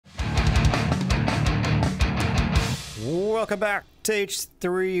welcome back to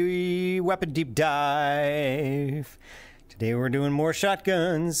H3 Weapon Deep Dive. Today we're doing more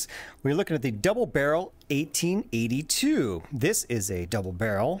shotguns. We're looking at the double barrel 1882. This is a double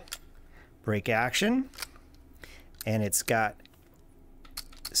barrel break action, and it's got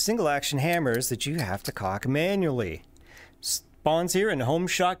single action hammers that you have to cock manually. Spawns here in home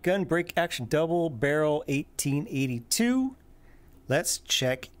shotgun break action double barrel 1882. Let's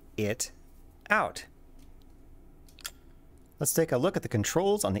check it out. Let's take a look at the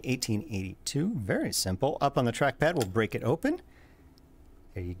controls on the 1882. Very simple. Up on the trackpad, we'll break it open.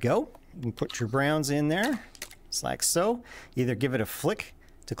 There you go. You can put your browns in there, just like so. Either give it a flick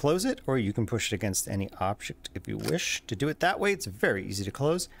to close it, or you can push it against any object if you wish to do it that way. It's very easy to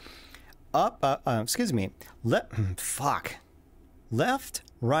close. Excuse me. Left,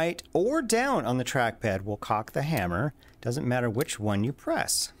 right, or down on the trackpad will cock the hammer. Doesn't matter which one you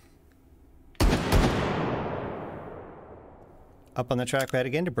press. Up on the trackpad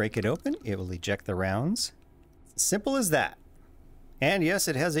again to break it open, it will eject the rounds. Simple as that. And yes,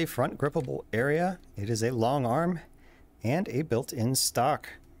 it has a front grippable area. It is a long arm and a built-in stock.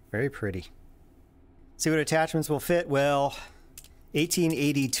 Very pretty. See what attachments will fit? Well,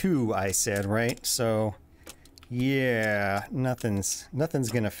 1882 I said, right? So yeah, nothing's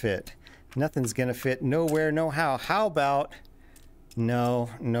gonna fit. Nothing's gonna fit nowhere, no how. How about no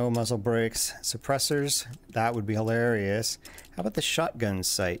muzzle brakes, suppressors? That would be hilarious. How about the shotgun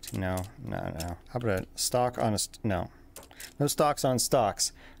sight? No. How about a stock on a no stocks on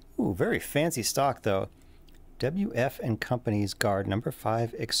stocks. Ooh, very fancy stock though. WF and Company's Guard number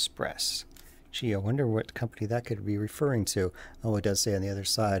 5 Express. Gee, I wonder what company that could be referring to. Oh, it does say on the other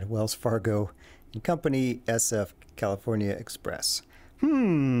side, Wells Fargo and Company SF California Express.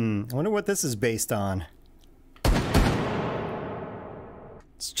 I wonder what this is based on.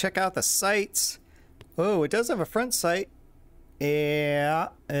 Let's check out the sights. Oh, it does have a front sight. Yeah,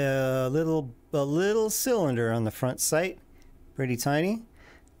 a little cylinder on the front sight. Pretty tiny,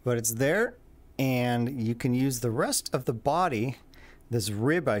 but it's there. And you can use the rest of the body, this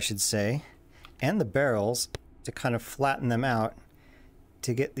rib I should say, and the barrels to kind of flatten them out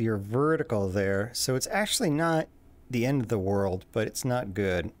to get your vertical there. So it's actually not the end of the world, but it's not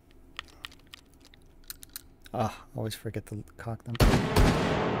good. Ah, always forget to cock them.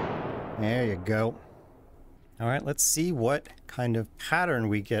 There you go. All right, let's see what kind of pattern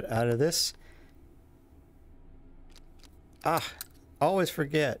we get out of this. Ah, always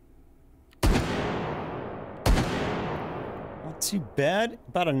forget. Not too bad.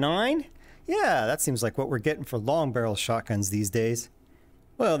 About a 9? Yeah, that seems like what we're getting for long barrel shotguns these days.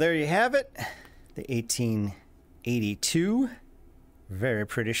 Well, there you have it. The 1882. Very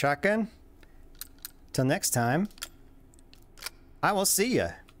pretty shotgun. Till next time, I will see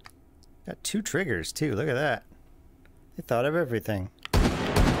ya. Got 2 triggers too. Look at that. They thought of everything.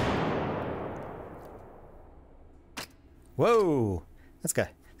 Whoa! That's got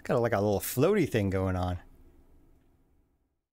like a little floaty thing going on.